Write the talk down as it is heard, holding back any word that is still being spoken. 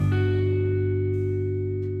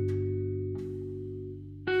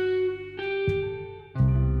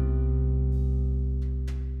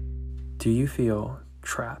Do you feel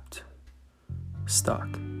trapped, stuck?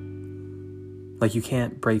 Like you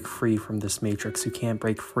can't break free from this matrix. You can't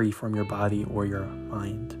break free from your body or your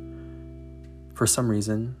mind. For some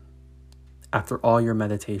reason, after all your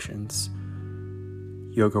meditations,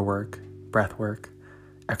 yoga work, breath work,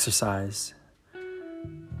 exercise,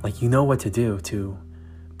 like you know what to do to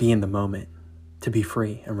be in the moment, to be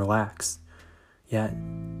free and relaxed. Yet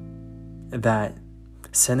that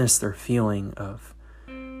sinister feeling of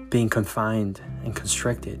being confined and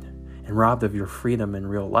constricted and robbed of your freedom in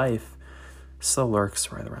real life still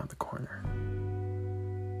lurks right around the corner.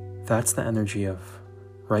 That's the energy of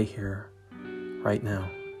right here, right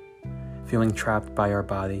now. Feeling trapped by our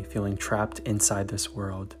body, feeling trapped inside this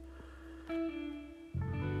world.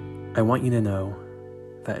 I want you to know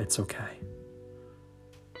that it's okay.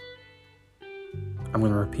 I'm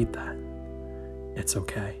going to repeat that. It's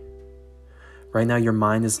okay. Right now, your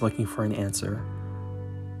mind is looking for an answer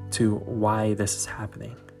to why this is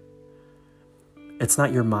happening. It's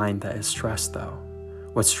not your mind that is stressed, though.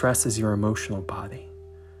 What's stressed is your emotional body.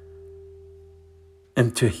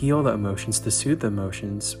 And to heal the emotions, to soothe the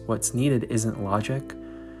emotions, what's needed isn't logic,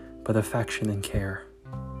 but affection and care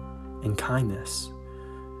and kindness.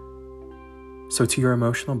 So to your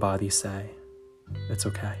emotional body, say, it's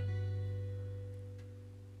okay.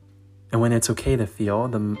 And when it's okay to feel,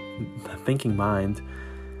 the thinking mind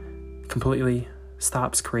completely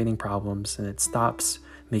stops creating problems, and it stops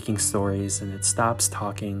making stories, and it stops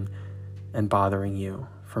talking and bothering you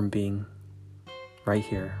from being right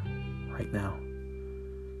here, right now.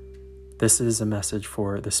 This is a message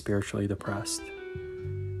for the spiritually depressed.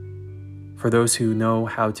 For those who know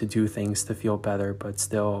how to do things to feel better, but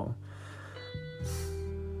still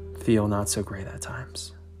feel not so great at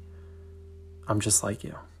times. I'm just like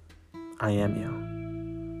you. I am you.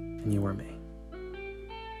 And you are me.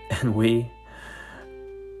 And we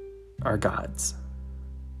are gods.